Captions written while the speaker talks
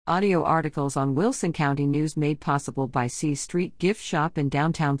Audio articles on Wilson County News made possible by C Street Gift Shop in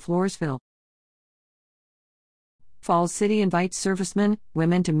downtown Floresville. Falls City invites servicemen,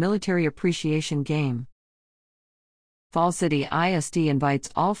 women to Military Appreciation Game. Falls City ISD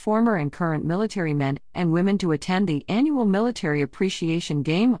invites all former and current military men and women to attend the annual Military Appreciation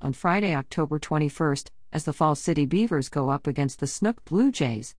Game on Friday, October 21st, as the Falls City Beavers go up against the Snook Blue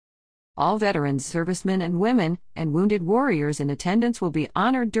Jays. All veterans, servicemen and women, and wounded warriors in attendance will be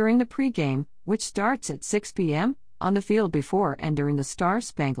honored during the pregame, which starts at 6 p.m., on the field before and during the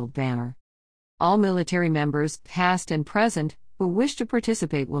Star-Spangled Banner. All military members, past and present, who wish to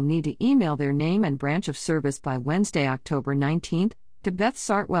participate will need to email their name and branch of service by Wednesday, October 19th, to Beth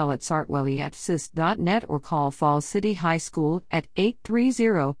Sartwell at sartwell@sis.net or call Falls City High School at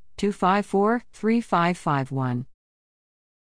 830-254-3551.